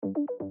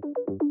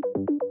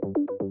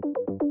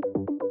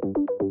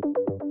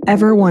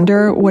Ever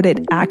wonder what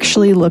it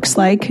actually looks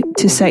like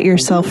to set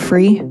yourself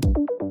free?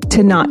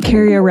 To not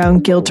carry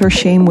around guilt or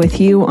shame with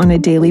you on a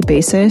daily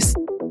basis?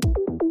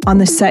 On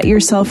the Set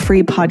Yourself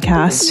Free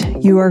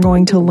podcast, you are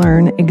going to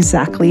learn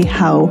exactly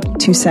how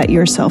to set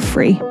yourself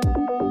free.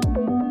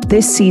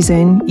 This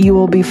season, you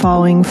will be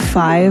following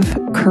 5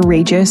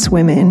 courageous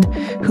women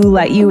who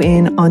let you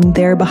in on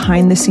their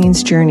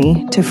behind-the-scenes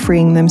journey to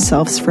freeing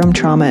themselves from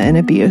trauma and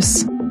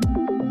abuse.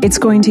 It's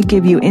going to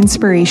give you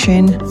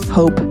inspiration,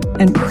 hope,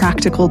 and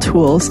practical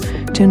tools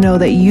to know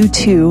that you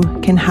too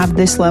can have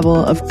this level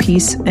of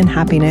peace and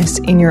happiness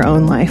in your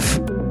own life.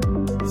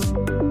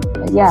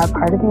 Yeah,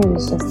 part of me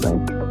was just like,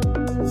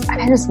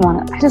 I just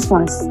want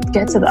to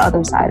get to the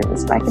other side of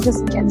this. If I could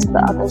just get to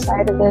the other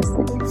side of this,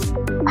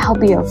 then I'll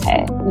be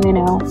okay, you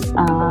know?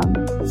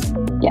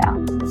 Yeah.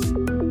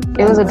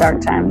 It was a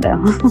dark time,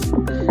 though.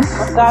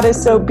 That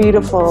is so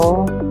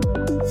beautiful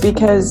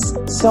because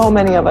so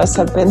many of us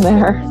have been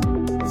there.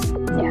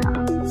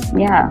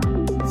 Yeah.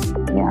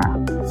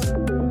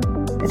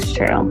 It's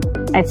true.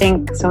 I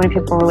think so many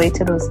people relate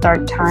to those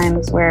dark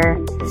times where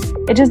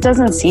it just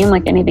doesn't seem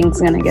like anything's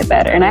going to get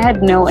better. And I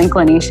had no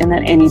inclination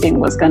that anything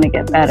was going to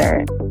get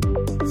better.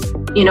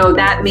 You know,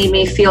 that made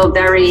me feel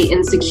very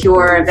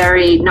insecure,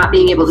 very not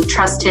being able to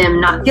trust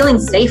him, not feeling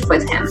safe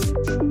with him.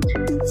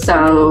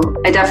 So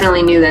I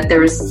definitely knew that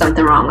there was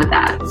something wrong with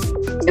that.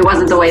 It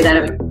wasn't the way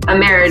that a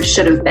marriage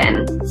should have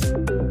been.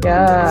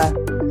 Yeah.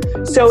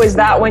 So is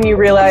that when you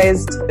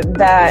realized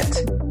that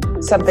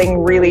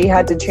something really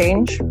had to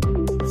change?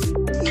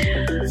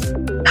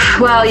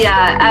 Well,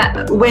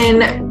 yeah.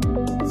 When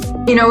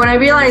I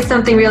realized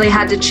something really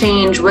had to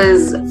change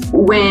was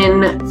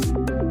when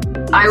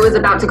I was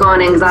about to go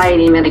on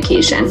anxiety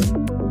medication.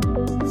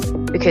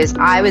 Because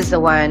I was the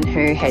one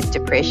who had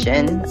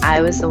depression.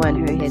 I was the one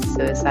who had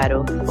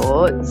suicidal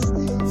thoughts.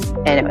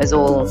 And it was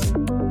all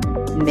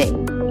me,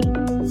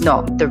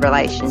 not the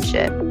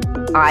relationship.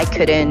 I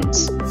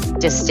couldn't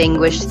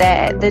distinguish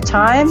that at the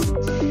time.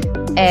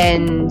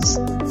 And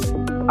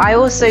I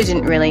also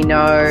didn't really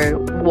know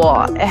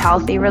what a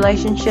healthy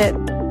relationship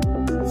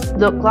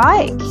looked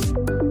like.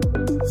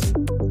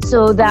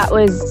 So that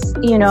was,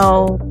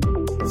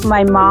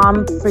 my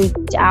mom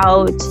freaked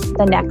out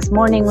the next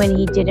morning when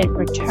he didn't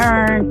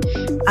return.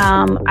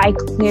 I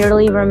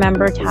clearly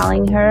remember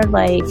telling her,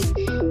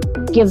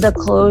 give the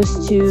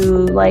clothes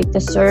to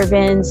the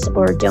servants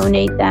or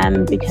donate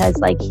them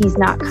because he's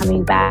not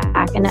coming back.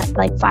 And at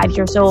 5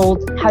 years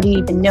old, how do you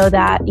even know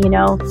that,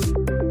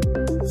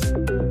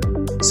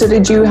 So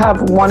did you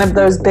have one of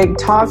those big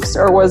talks,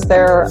 or was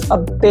there a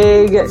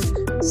big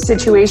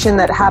situation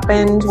that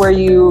happened where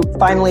you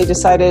finally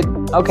decided,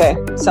 okay,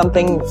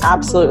 something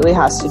absolutely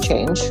has to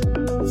change?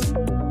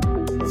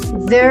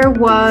 There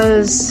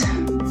was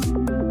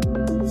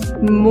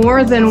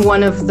more than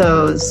one of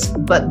those,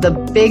 but the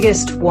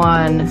biggest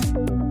one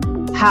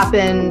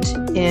happened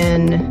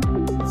in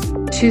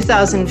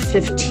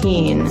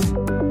 2015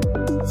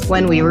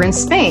 when we were in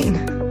Spain.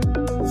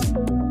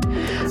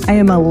 I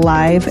am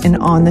alive and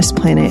on this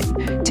planet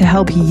to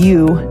help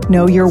you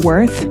know your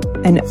worth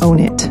and own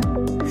it.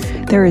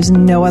 There is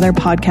no other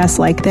podcast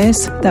like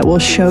this that will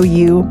show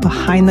you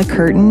behind the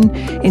curtain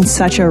in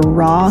such a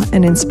raw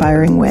and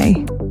inspiring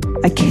way.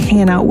 I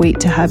cannot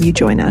wait to have you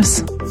join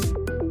us.